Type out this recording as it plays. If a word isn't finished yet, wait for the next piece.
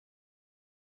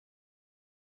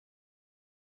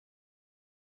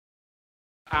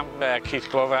I'm Keith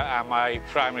Glover, and my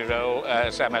primary role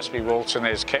as MSB Woolton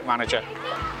is kit manager.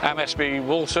 MSB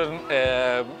Woolton,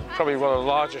 probably one of the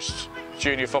largest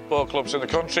junior football clubs in the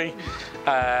country.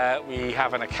 We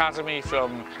have an academy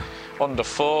from under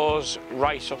 4s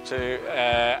right up to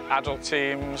adult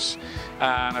teams,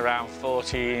 and around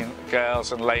 14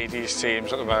 girls and ladies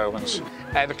teams at the moment.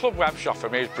 The club web shop for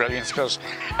me is brilliant because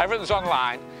everything's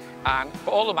online, and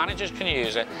all the managers can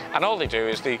use it, and all they do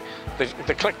is they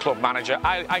click club manager.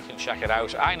 I can check it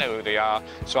out, I know who they are,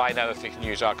 so I know if they can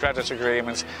use our credit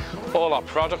agreements. All our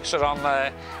products are on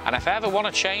there, and if I ever want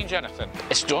to change anything,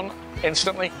 it's done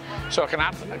instantly. So I can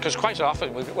add, because quite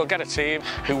often we'll get a team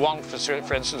who want,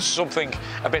 for instance, something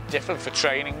a bit different for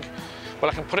training. Well,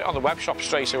 I can put it on the web shop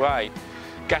straight away,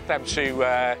 get them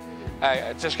to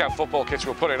discount football kits,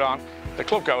 we'll put it on, the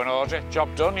club go and order it,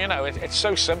 job done. You know, it's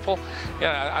so simple. You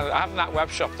know, having that web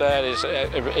shop there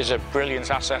is a brilliant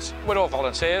asset. We're all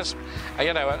volunteers,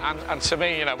 you know, and to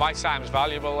me, you know, my time is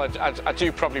valuable. I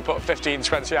do probably put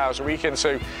 15-20 hours a week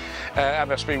into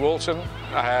MSB Woolton.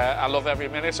 I love every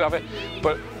minute of it,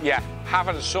 but yeah,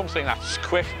 having something that's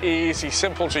quick, easy,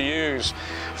 simple to use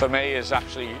for me is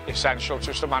actually essential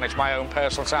just to manage my own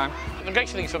personal time. The great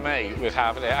thing for me with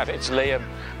having it, it's Liam,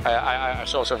 I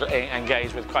sort of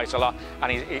engage with quite a lot,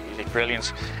 and he's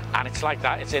brilliant, and it's like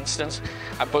that, it's instant.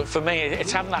 But for me,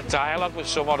 it's having that dialogue with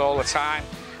someone all the time.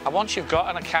 And once you've got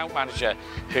an account manager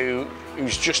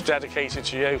who's just dedicated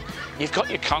to you, you've got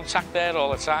your contact there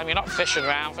all the time. You're not fishing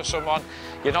around for someone.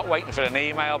 You're not waiting for an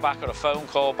email back or a phone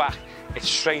call back. It's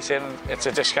straight in. It's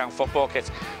a discount football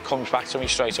kit. Comes back to me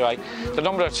straight away. The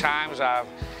number of times I've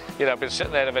been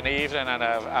sitting there of an evening and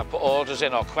I've put orders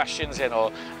in or questions in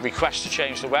or requests to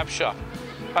change the web shop.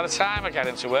 By the time I get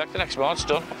into work, the next morning it's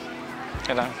done.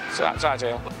 You know, so that's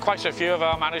ideal. Quite a few of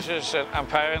our managers and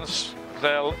parents,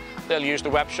 they'll use the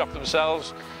web shop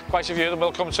themselves. Quite a few of them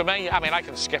will come to me. I mean, I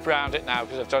can skip around it now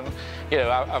because I've done, you know,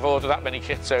 I've ordered that many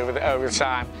kits over the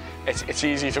time. It's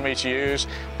easy for me to use.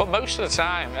 But most of the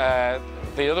time,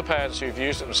 the other parents who've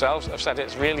used it themselves have said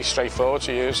it's really straightforward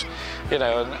to use. You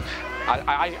know, and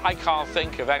I can't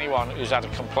think of anyone who's had a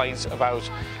complaint about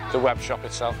the web shop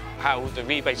itself. How the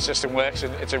rebate system works,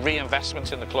 it's a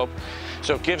reinvestment in the club,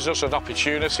 so it gives us an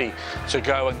opportunity to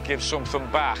go and give something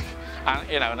back. And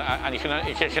you know, and you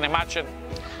can imagine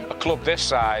a club this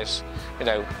size. You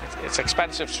know, it's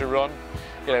expensive to run.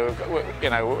 You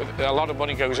know, a lot of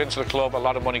money goes into the club, a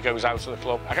lot of money goes out of the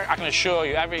club. I can assure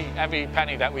you, every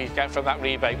penny that we get from that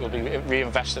rebate will be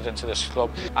reinvested into this club,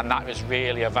 and that is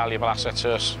really a valuable asset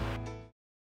to us.